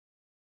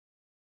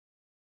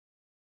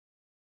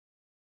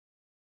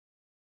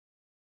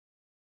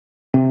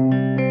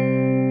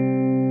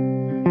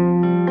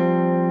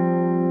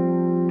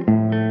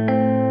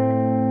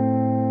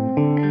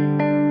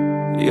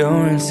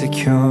You're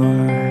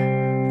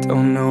insecure,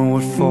 don't know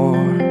what for.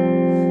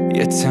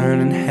 You're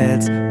turning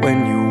heads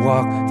when you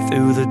walk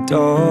through the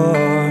door.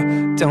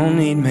 Don't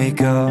need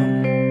makeup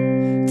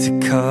to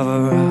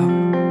cover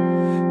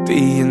up.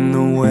 Being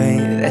the way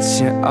that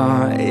you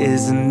are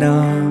is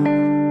enough.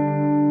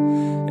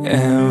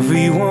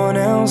 Everyone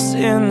else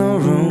in the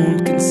room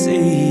can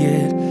see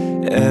it,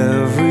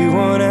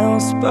 everyone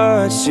else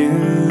but you.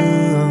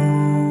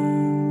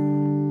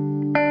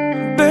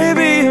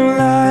 Baby, you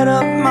light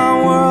up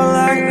my world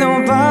like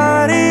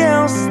nobody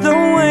else. The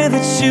way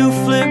that you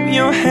flip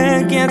your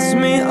hair gets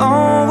me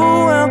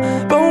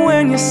overwhelmed. But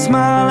when you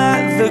smile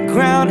at the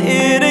ground,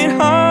 it ain't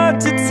hard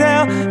to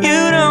tell.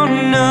 You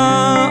don't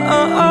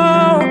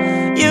know,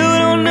 you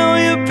don't know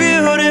you're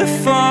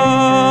beautiful.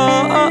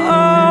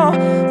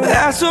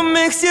 That's what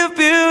makes you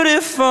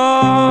beautiful.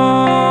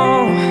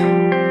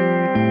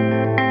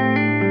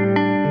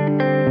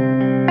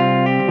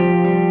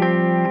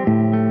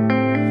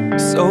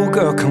 So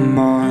girl, come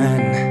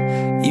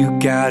on, you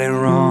got it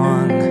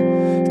wrong.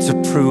 To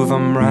prove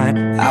I'm right,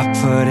 I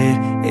put it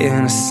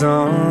in a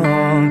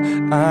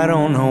song. I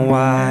don't know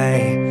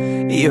why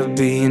you're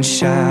being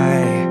shy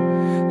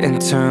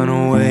and turn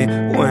away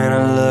when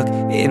I look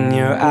in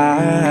your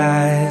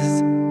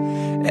eyes.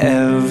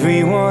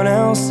 Everyone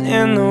else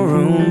in the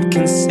room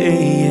can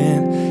see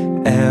it,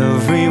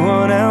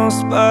 everyone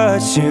else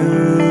but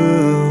you.